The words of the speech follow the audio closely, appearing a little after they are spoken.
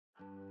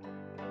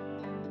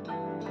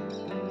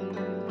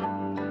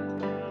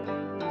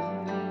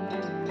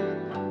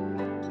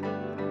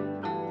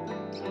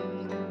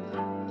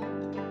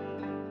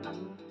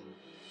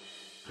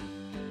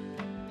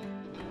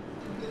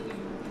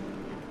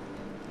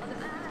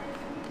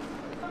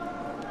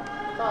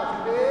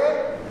자, 준비.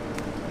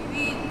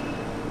 뮤비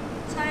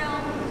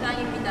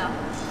촬영장입니다.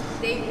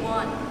 Day 1.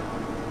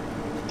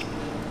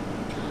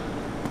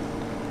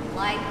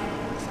 Like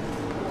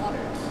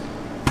water.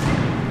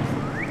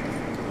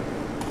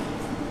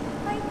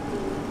 파이팅!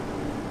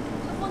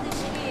 첫 번째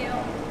시기예요.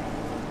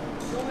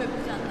 너무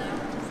예쁘지 않나요?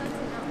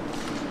 사진이랑.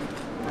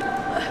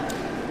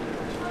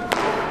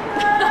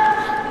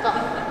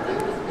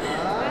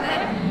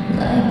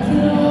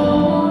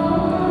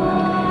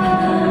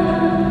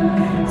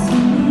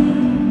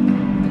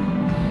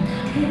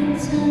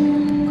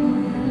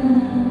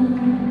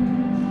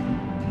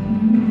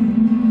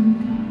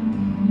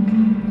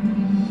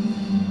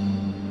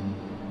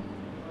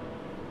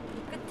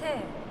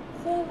 끝에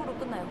호흡으로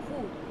끝나요.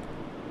 호흡.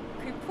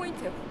 그게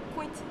포인트예요.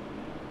 포인트.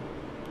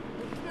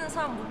 듣는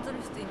사람 못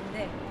들을 수도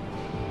있는데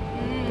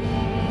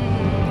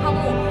하고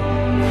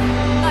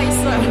가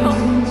있어요.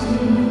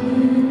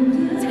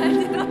 잘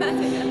들어야 돼요.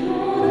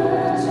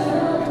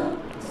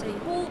 진짜 이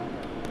호흡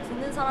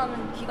듣는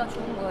사람은 귀가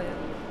좋은 거예요.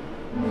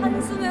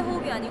 한숨의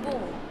호흡이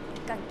아니고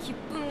약간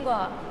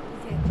기쁨과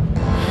이렇게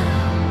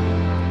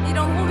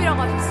이런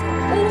호흡이라고 하셨어요.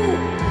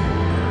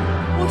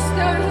 오! 씨,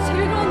 내가 여기서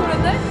제일 좋아하는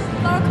노래인데?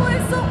 나랑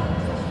통했어?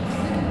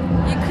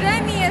 이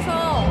그래미에서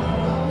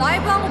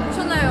라이브 한 거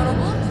보셨나요,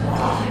 여러분?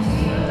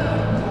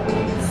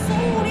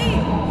 소울이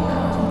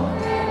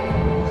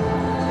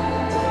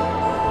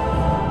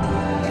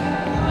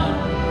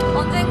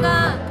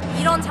언젠간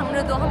이런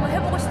장르도 한번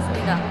해보고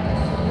싶습니다.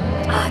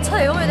 저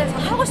앨범에 대해서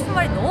하고 싶은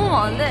말이 너무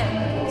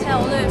많은데 제가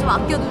오늘 좀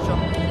아껴두죠.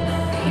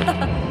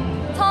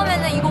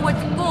 처음에는 이 곡을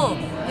듣고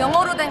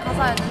영어로 된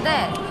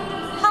가사였는데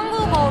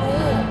한국어로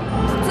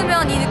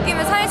붙으면 이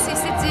느낌을 살릴 수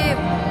있을지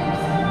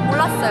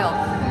몰랐어요.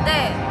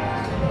 근데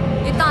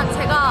일단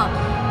제가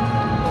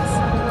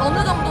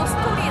어느 정도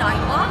스토리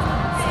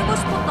라인과 쓰고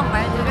싶었던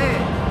말들을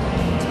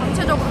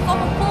전체적으로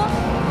써놓고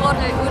그거를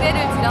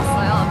의뢰를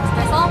드렸어요.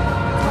 그래서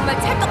정말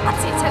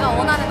찰떡같이 제가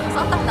원하는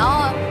가사 딱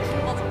나온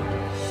거죠.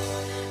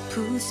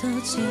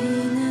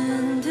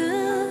 부서지는 듯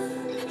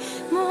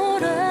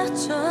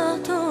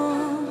몰아쳐도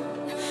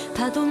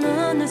파도는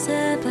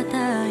어느새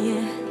바다의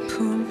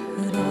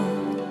품으로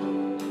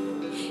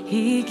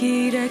이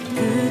길의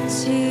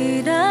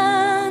끝이란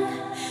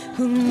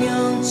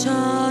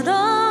운명처럼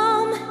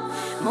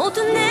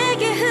모두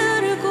내게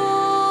흐르고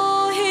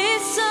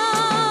있어.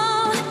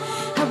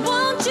 I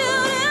want you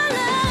to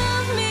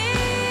love me.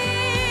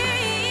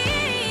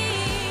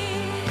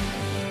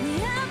 네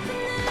앞에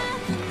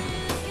나도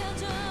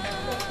느껴져.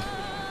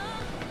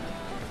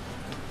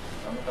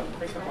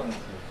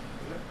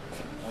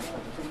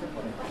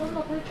 좀더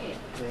볼게.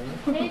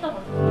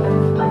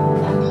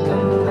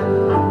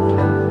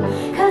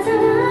 가장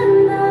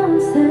아름다운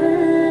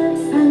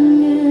세상은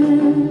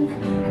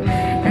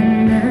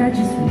And I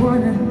just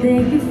wanna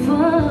thank you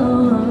for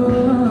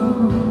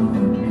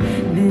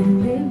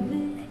believing.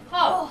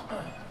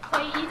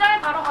 저희 2절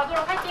바로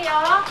가도록 할게요.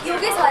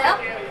 여기서요?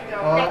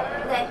 네.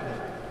 네.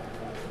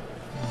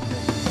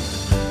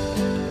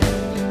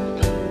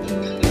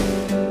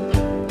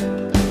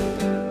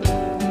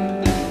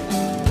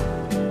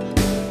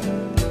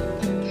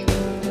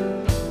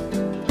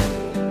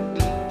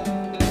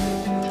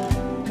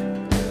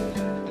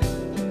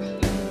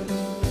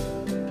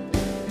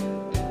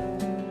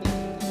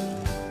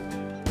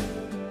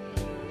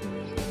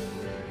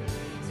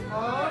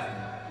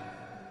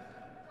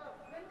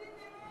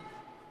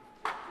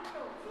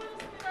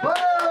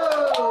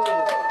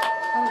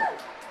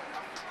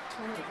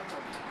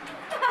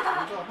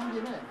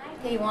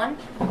 Day 1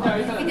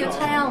 뮤비디오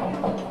촬영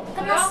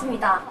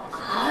끝났습니다.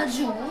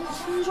 아주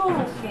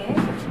순조롭게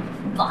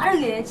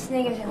빠르게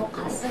진행이 된 것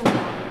같습니다.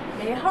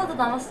 내일 하루 더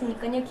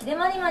남았으니까요. 기대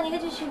많이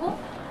해주시고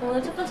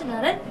오늘 첫 번째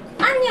날은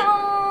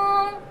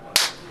안녕!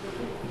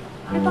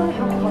 일단은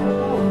이렇게 말고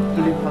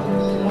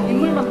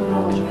인물만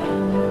돌려가지고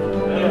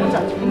뭔지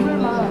알지?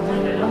 인물만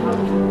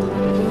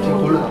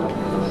지금 돌려나가.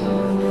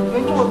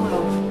 왼쪽으로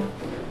돌려.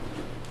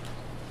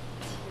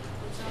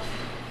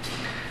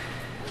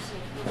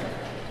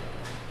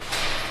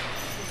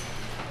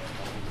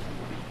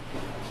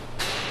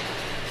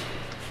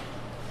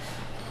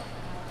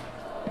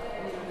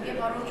 이게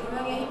바로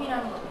조명의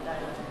힘이라는 겁니다.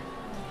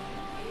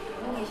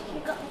 보고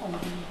계십니까?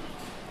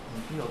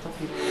 이게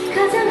어차피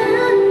가장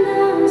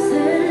아름다운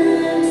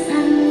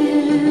세상은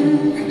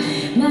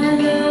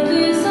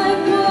막역을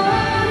설 거라.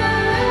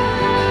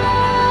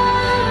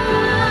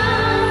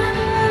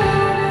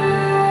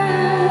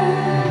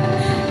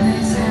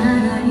 날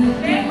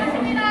사랑했던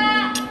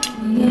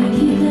내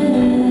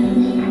기대는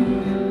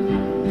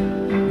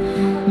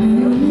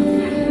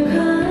눈을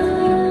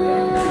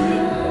감게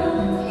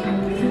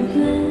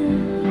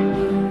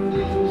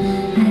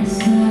내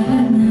사랑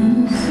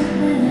너무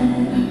속에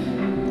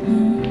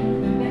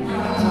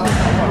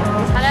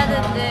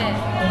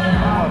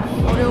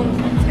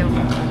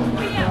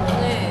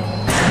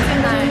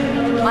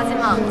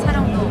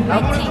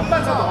화이팅!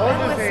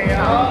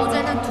 해보겠습니다.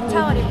 어제는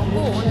 2착을 입었고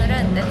오늘은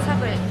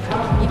 4착을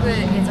입을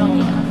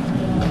예정이에요.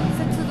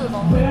 세트도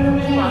너무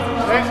예쁘고 아주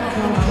좋습니다.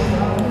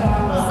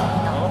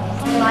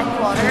 라이프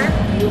워터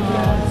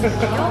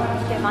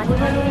기대 많이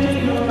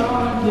해주세요.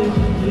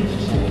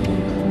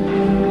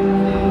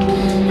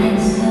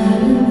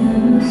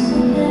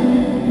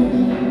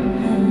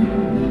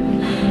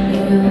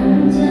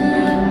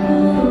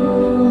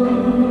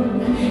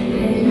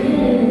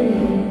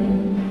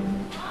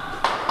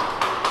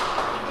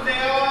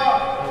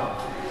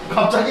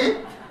 갑자기?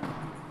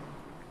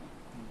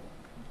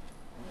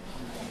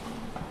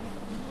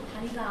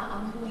 다리가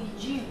안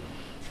보이지?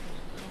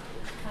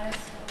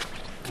 잘했어.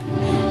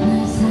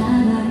 날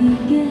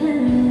살아있게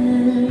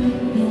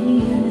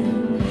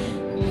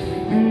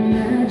And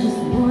I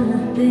just wanna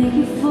thank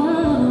you for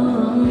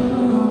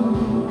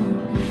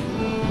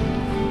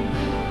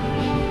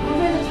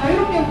이제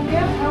자유롭게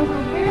해볼게요.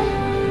 자연스럽게.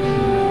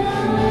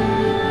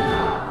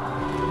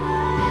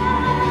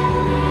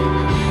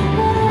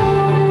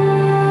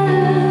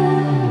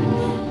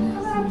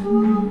 카메라 툭.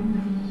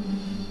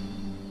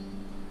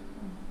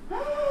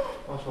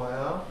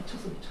 좋아요.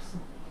 미쳤어.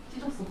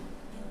 찢었어.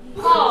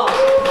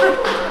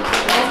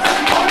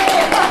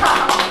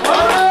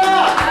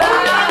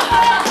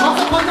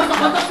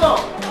 건졌어.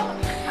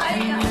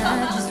 And I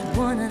just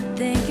wanna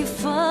thank you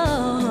for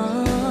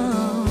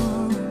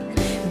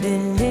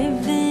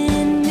believing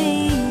in me.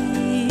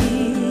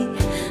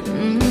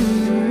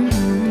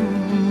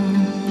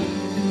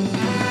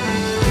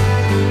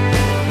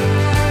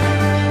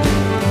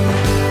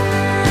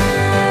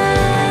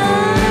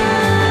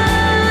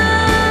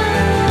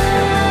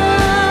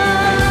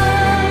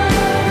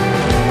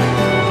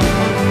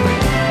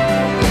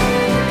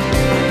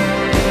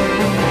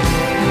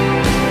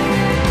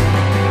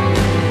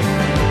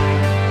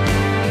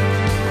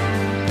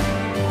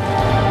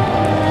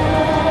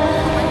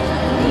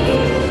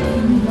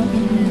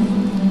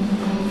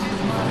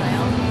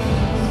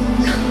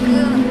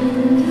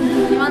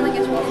 가끔 비 맞는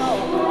게 좋아서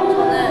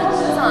저는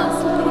우산 안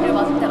쓰고 비를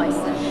맞을 때가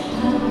있어요.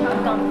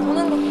 약간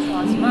보는 것도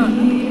좋아하지만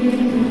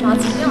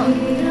맞으면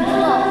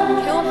뭔가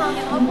개운하긴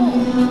하고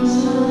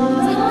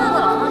생각을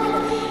안 하게 되는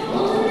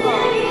뭔가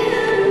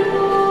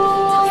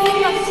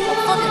잡생각이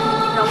없어지는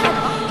느낌이라고 해야 되나?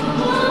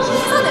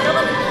 씻어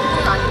내려가는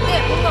느낌은 아닌데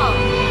뭔가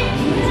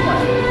기분이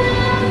좋아요.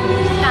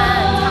 일단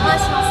장화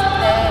신었을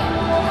때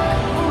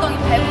엉덩이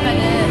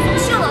밟으면은 속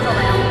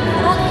시원하잖아요.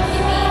 그런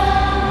느낌이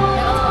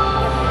내가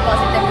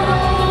맞을 때 그런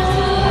느낌이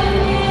드는 것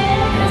같아요.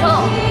 그래서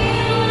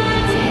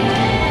지금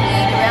이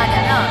얘기를 왜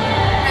하냐면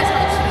그래서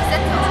저는 지금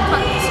세트가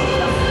좋다는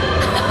뜻입니다.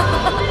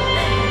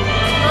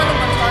 좋아하는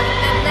걸 좋아하기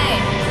때문에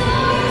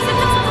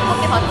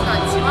슬쩍슬쩍밖에 받지는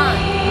않지만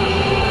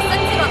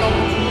세트가 너무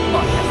좋은 것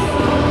같아요.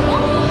 그리고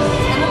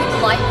제목이 또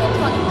라이프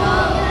워터니까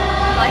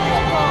라이프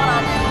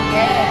워터라는 게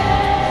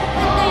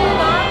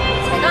팬들과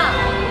제가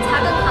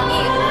작은 강이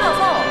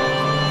흘러서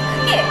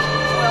크게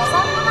모여서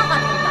하나가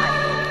된다.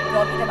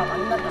 여기대가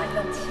만난다 이런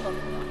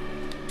뜻이거든요.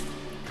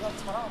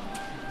 그것처럼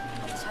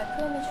아주 잘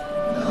표현해주고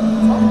있는 것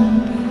같아서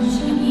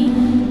이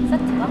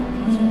세트가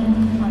아주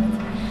마음에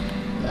들어요.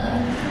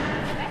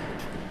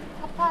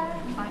 파팔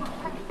마이크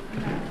팔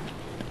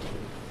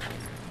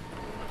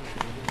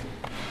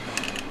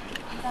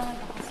긴장을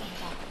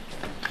받았습니다.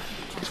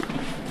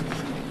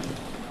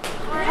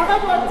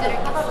 렌즈를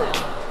꼈어요.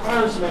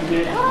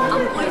 안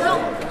보이죠?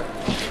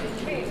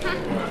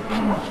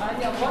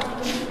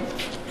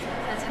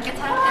 제가 작게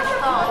촬영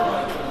때부터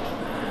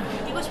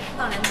끼고 싶었던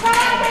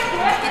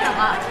렌즈를 끼다가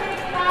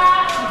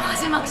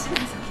마지막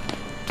씬에서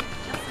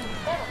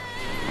꼈습니다.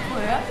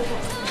 뭐예요?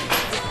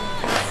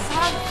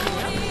 사람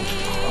보여요?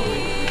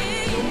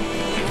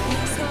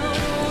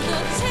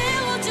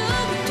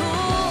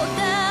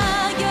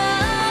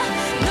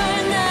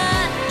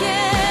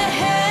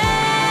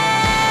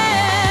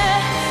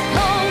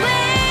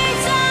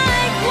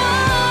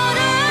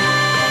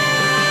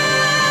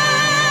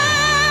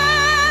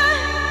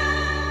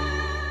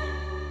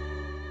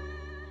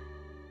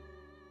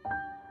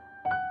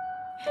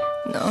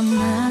 넌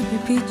나를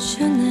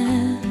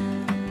비추네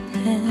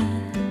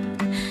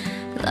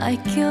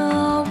Like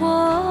your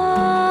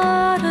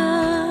water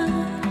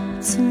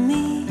to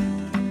me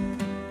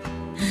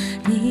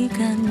네가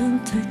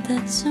눈 뜰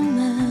때쯤에